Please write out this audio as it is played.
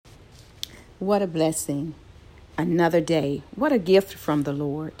What a blessing. Another day. What a gift from the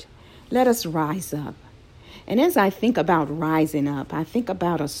Lord. Let us rise up. And as I think about rising up, I think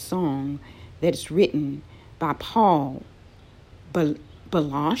about a song that's written by Paul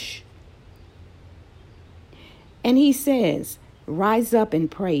Baloche. And he says, rise up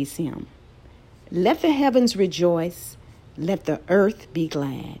and praise him. Let the heavens rejoice. Let the earth be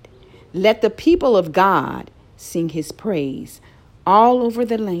glad. Let the people of God sing his praise all over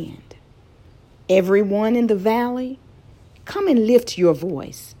the land. Everyone in the valley, come and lift your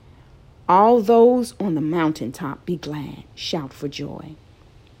voice. All those on the mountaintop, be glad, shout for joy.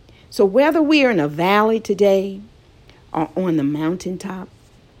 So whether we are in a valley today or on the mountaintop,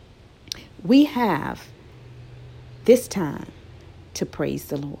 we have this time to praise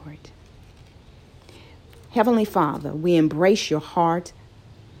the Lord. Heavenly Father, we embrace your heart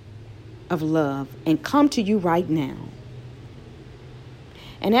of love and come to you right now.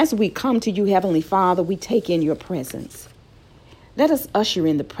 And as we come to you, Heavenly Father, we take in your presence. Let us usher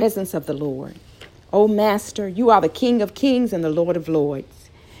in the presence of the Lord. O Master, you are the King of kings and the Lord of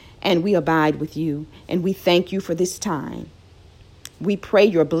lords, and we abide with you, and we thank you for this time. We pray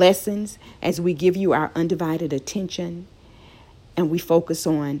your blessings as we give you our undivided attention, and we focus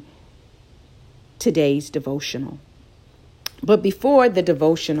on today's devotional. But before the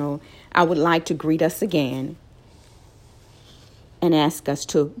devotional, I would like to greet us again and ask us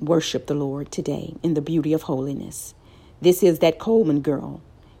to worship the Lord today in the beauty of holiness. This is that Coleman girl,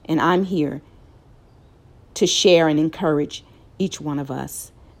 and I'm here to share and encourage each one of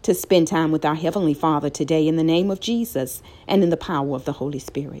us to spend time with our Heavenly Father today in the name of Jesus and in the power of the Holy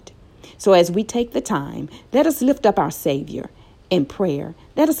Spirit. So as we take the time, let us lift up our Savior in prayer.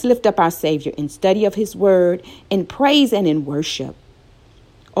 Let us lift up our Savior in study of his word, in praise and in worship.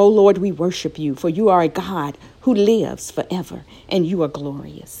 Oh Lord, we worship you, for you are a God who lives forever, and you are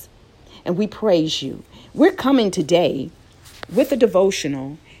glorious. And we praise you. We're coming today with a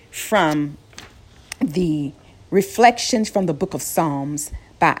devotional from the Reflections from the Book of Psalms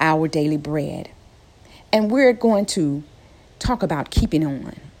by Our Daily Bread. And we're going to talk about keeping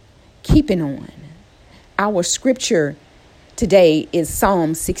on. Keeping on. Our scripture today is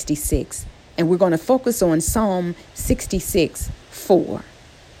Psalm 66, and we're going to focus on Psalm 66:4.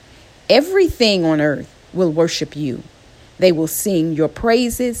 Everything on earth will worship you. They will sing your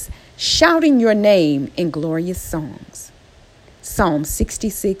praises, shouting your name in glorious songs. Psalm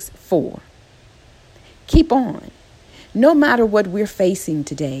 66:4. Keep on. No matter what we're facing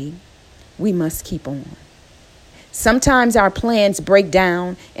today, we must keep on. Sometimes our plans break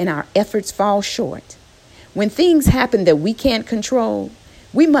down and our efforts fall short. When things happen that we can't control,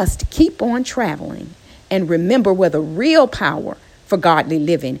 we must keep on traveling and remember where the real power for godly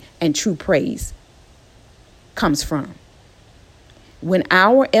living and true praise comes from. When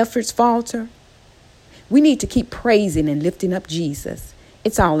our efforts falter, we need to keep praising and lifting up Jesus.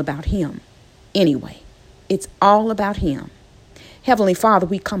 It's all about him. Anyway, it's all about him. Heavenly Father,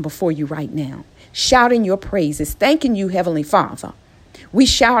 we come before you right now, shouting your praises, thanking you, Heavenly Father. We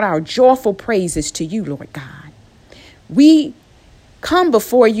shout our joyful praises to you, Lord God. We come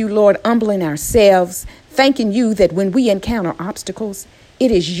before you, Lord, humbling ourselves, thanking you that when we encounter obstacles,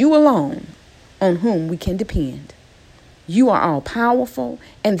 it is you alone on whom we can depend. You are all powerful,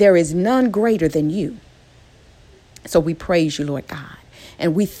 and there is none greater than you. So we praise you, Lord God,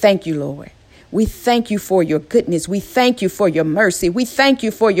 and we thank you, Lord. We thank you for your goodness. We thank you for your mercy. We thank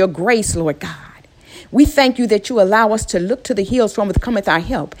you for your grace, Lord God. We thank you that you allow us to look to the hills from which cometh our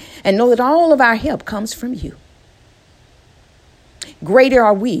help and know that all of our help comes from you. Greater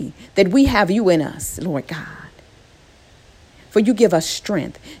are we that we have you in us, Lord God. For you give us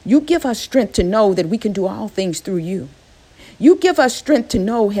strength. You give us strength to know that we can do all things through you. You give us strength to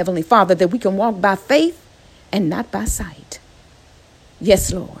know, Heavenly Father, that we can walk by faith and not by sight.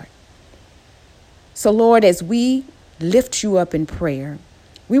 Yes, Lord. So, Lord, as we lift you up in prayer,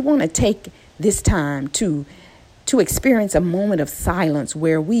 we want to take this time to experience a moment of silence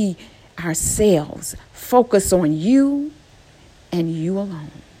where we ourselves focus on you and you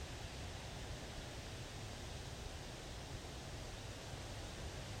alone.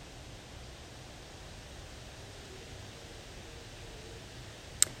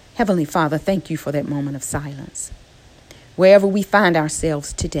 Heavenly Father, thank you for that moment of silence. Wherever we find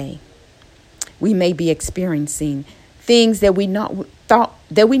ourselves today, we may be experiencing things that we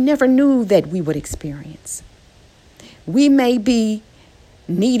never knew that we would experience. We may be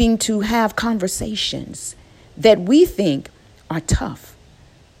needing to have conversations that we think are tough.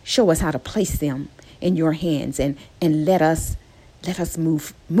 Show us how to place them in your hands and let us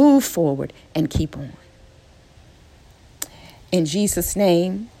move forward and keep on. In Jesus'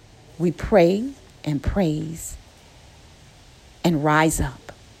 name, we pray and praise and rise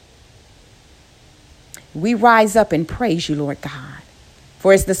up. We rise up and praise you, Lord God.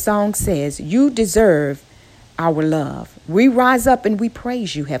 For as the song says, you deserve our love. We rise up and we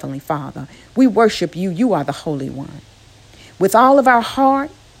praise you, Heavenly Father. We worship you. You are the Holy One. With all of our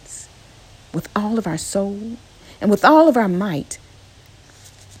hearts, with all of our soul, and with all of our might,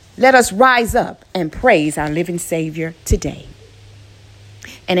 let us rise up and praise our living Savior today.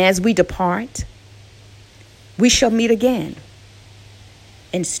 And as we depart, we shall meet again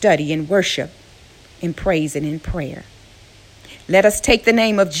and study and worship in praise and in prayer. Let us take the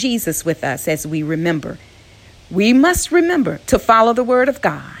name of Jesus with us as we remember. We must remember to follow the word of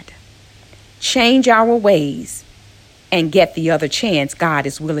God, change our ways, and get the other chance God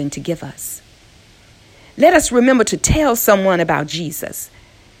is willing to give us. Let us remember to tell someone about Jesus.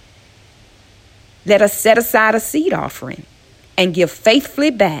 Let us set aside a seed offering and give faithfully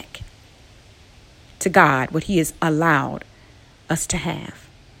back to God what he has allowed us to have.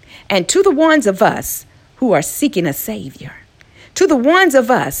 And to the ones of us who are seeking a Savior, to the ones of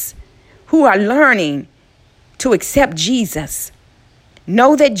us who are learning to accept Jesus,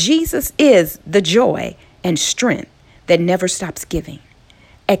 know that Jesus is the joy and strength that never stops giving.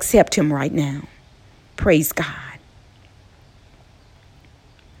 Accept him right now. Praise God.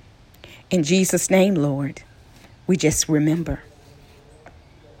 In Jesus' name, Lord, we just remember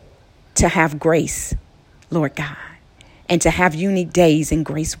to have grace, Lord God, and to have unique days and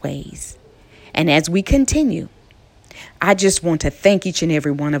grace ways. And as we continue, I just want to thank each and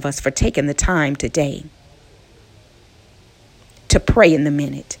every one of us for taking the time today to pray in the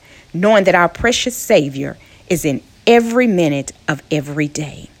minute, knowing that our precious Savior is in every minute of every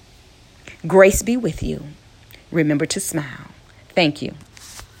day. Grace be with you. Remember to smile. Thank you.